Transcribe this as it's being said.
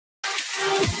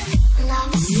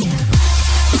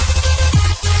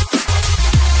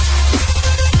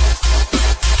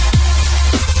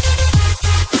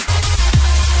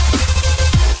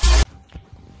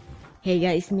Hey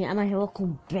guys, it's me Ammar here.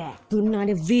 Welcome back to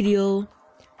another video.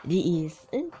 This is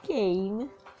a game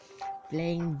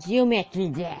playing Geometry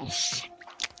Dash.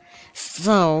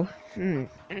 So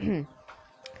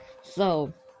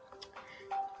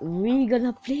we're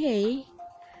gonna play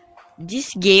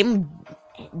this game.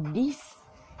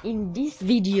 In this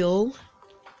video,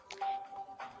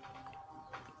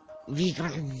 we're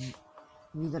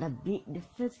gonna beat the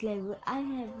first level. I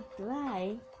have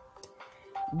tried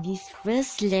this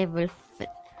first level.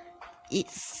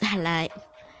 It's like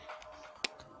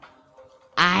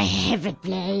I haven't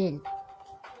played.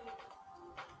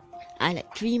 I like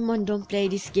 3 months don't play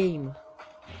this game.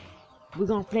 We're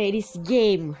gonna play this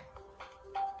game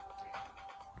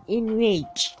in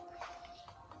Rage.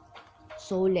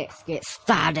 So let's get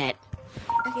started.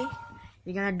 Okay,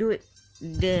 we're gonna do it.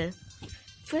 The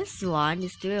first one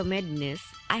is Trail Madness.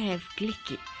 I have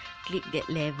clicked that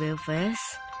level first.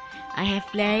 I have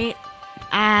played.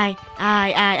 I.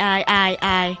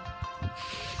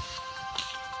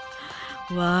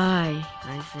 Why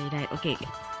I say that? Okay.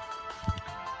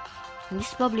 This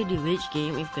is probably the rich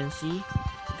game, if you can see,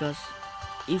 because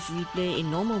if we play in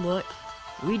normal mode,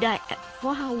 we die at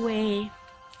far away.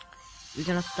 We're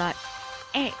gonna start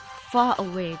at far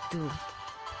away too.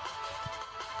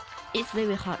 It's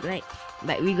very hard, right?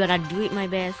 But we're gonna do it my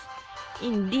best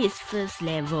in this first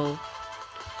level.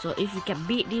 So if we can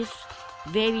beat this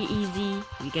very easy,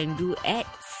 we can do at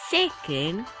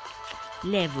second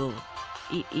level.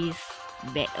 It is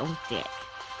back on track.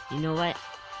 You know what?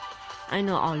 I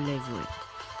know our level.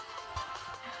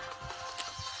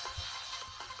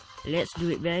 Let's do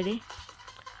it, ready?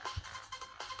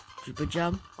 Triple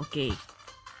jump. Okay.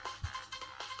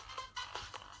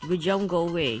 Triple jump, go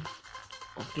away.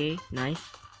 Okay, nice.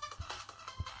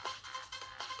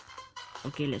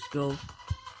 Okay, let's go.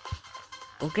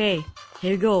 Okay,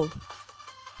 here we go.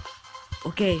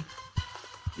 Okay,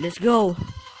 let's go.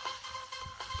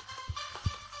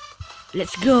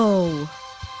 Let's go.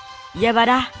 Yeah,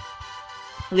 brother.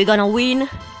 We're gonna win.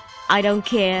 I don't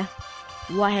care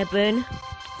what happened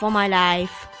for my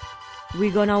life.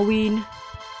 We're gonna win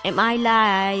in my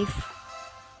life.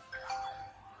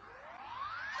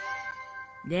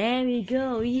 There we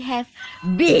go. We have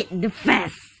beat the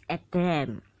first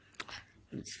attempt.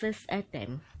 It's first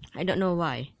attempt. I don't know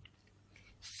why.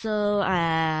 So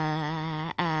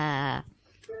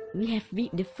we have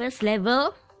beat the first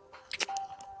level.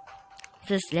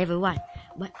 First level 1.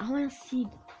 But I wanna see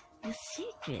the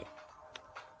secret.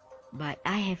 But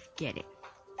I have get it.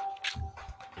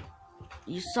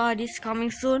 You saw this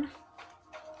coming soon?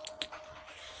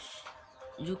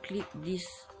 You click this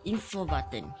info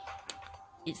button.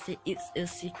 It's a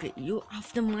secret. You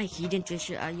after my hidden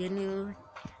treasure are you new?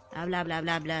 Blah blah blah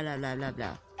blah blah blah blah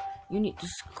blah. You need to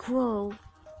scroll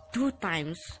 2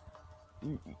 times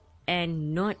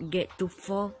and not get too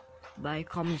far by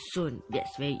coming soon.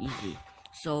 That's very easy.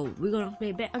 So we're gonna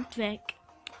play back on track.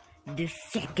 The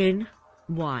second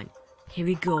one. Here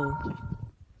we go.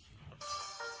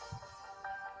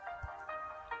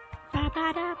 Ba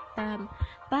ba da bum,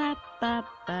 ba ba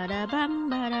ba da bum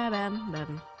ba da bum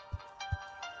bum.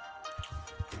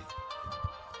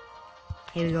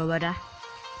 Here we go, brother.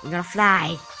 We're gonna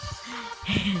fly.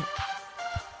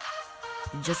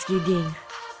 Just kidding.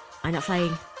 I'm not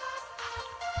flying.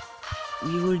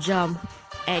 We will jump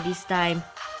at this time.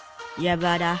 Yeah,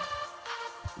 brother.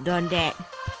 Done that.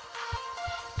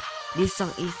 This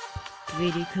song is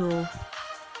pretty cool.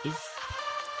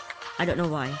 I don't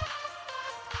know why.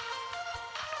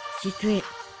 Secret.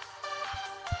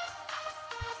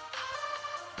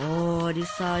 Oh, this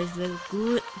song is very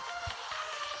good.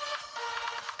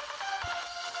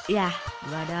 Yeah,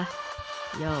 brother.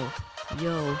 Yo.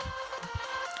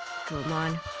 Come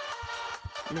on.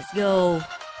 Let's go.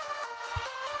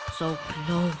 So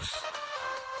close.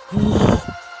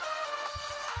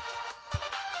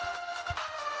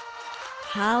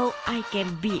 How I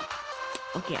can beat?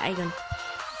 Okay, I can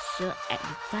search at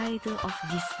the title of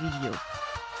this video.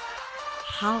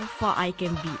 How far I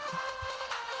can beat?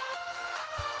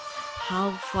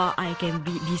 How far I can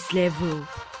beat this level?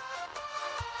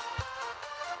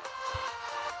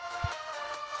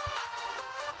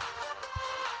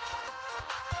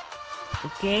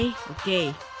 Okay.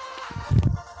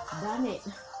 Done it.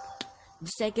 The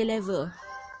second level.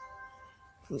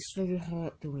 It's very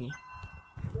hard to me.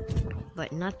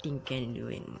 But nothing can do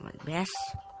it my best.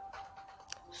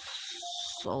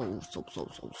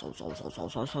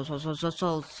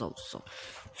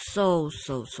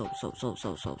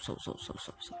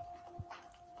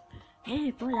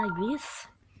 Hey, for like this,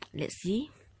 let's see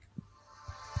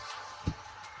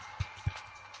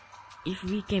if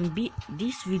we can beat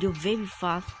this video very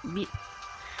fast, beat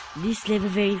this level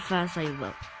very fast. I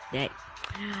will that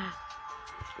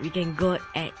we can go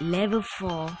at level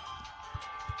 4.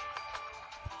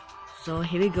 So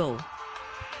here we go.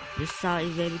 The sound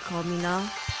is very calming now.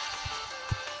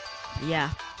 Yeah,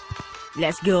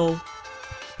 let's go.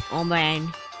 Oh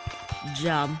man,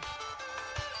 jump.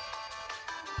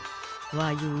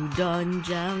 Why you don't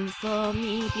jump for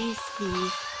me, please,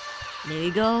 please. There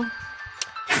we go.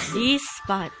 This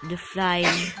part, the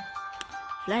flying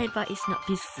part is not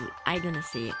peaceful. I gonna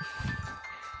say it.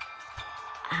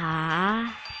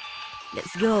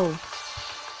 Let's go.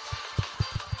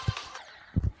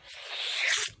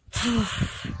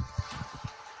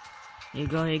 Here you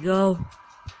go, here you go.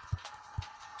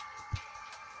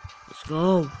 Let's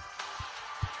go.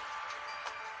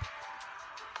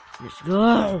 Let's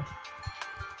go.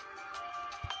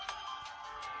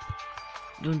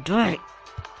 Don't die.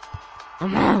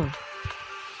 Ammar.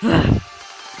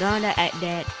 Don't at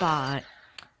that part.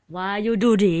 Why you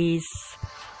do this?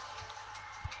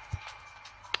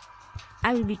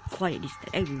 I will be quiet this time.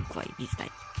 I will be quiet this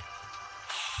time.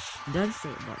 Don't say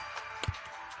about.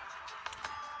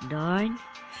 Don't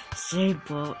say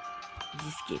about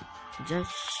this game.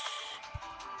 Just.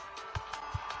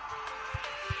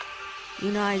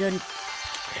 I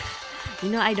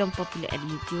don't popular at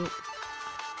YouTube.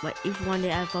 But if one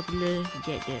day I'm popular,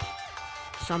 get that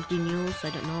something new. I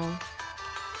don't know.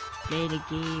 Play the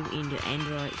game in the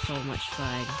Android, so much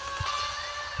fun.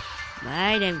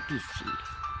 Buy them PC.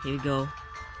 Here we go.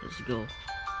 Let's go.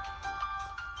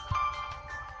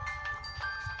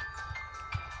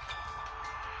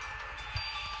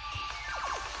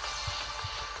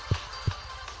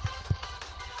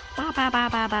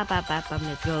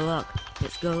 Let's go look.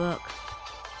 Let's go look.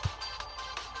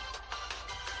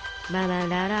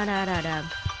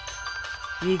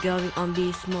 We going on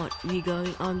beast mode. We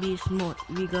going on beast mode.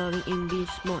 We going in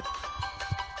beast mode.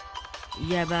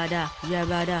 Yeah, brother. Yeah,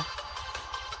 brother.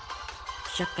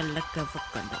 Shakalaka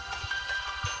fakada.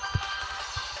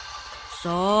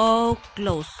 So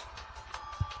close.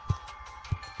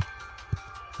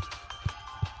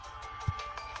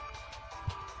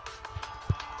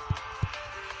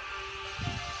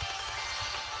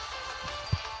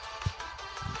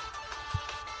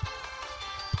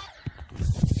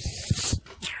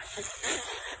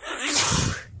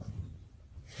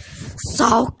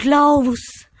 So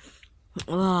close.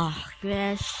 Oh,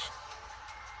 crash.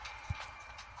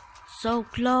 So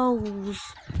close.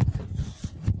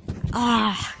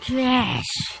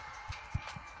 Crash.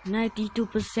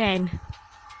 92%.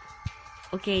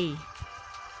 Okay.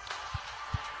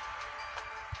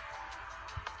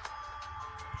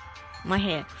 My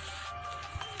hair.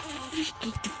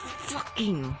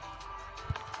 Fucking.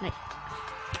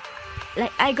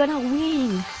 Like I gonna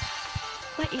win.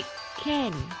 But it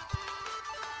can.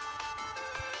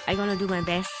 I gonna do my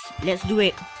best. Let's do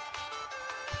it.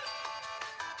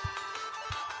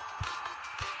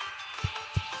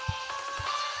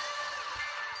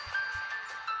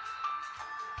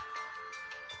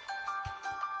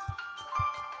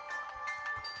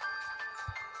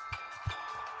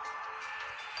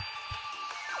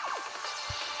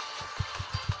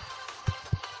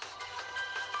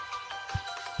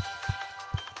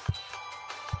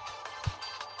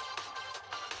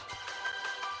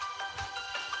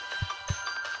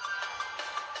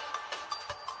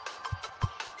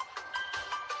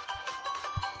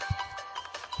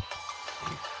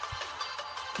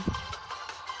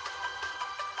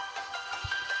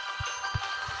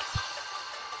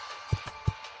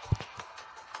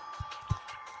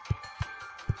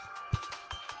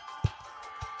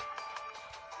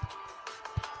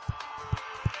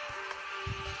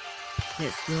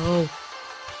 Let's go.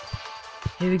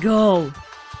 Here we go.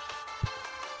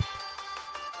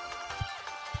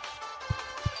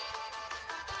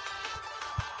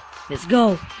 Let's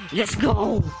go. Let's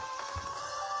go.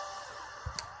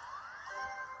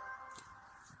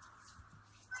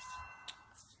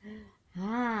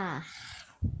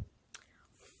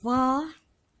 Four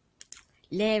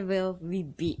level we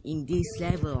beat in this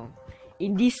level.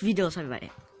 In this video, sorry about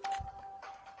that.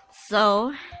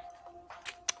 So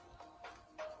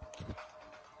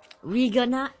we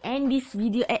gonna end this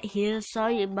video at here.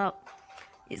 Sorry about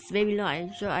it's very long.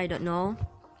 I'm sure I don't know.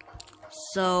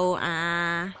 So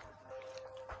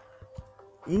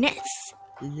next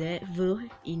level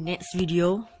in next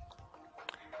video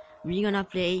we gonna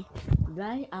play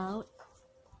dry out,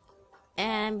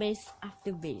 and base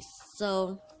after base.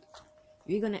 So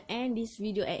we're gonna end this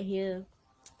video at here.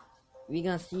 We're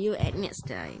gonna see you at next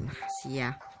time. See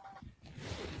ya.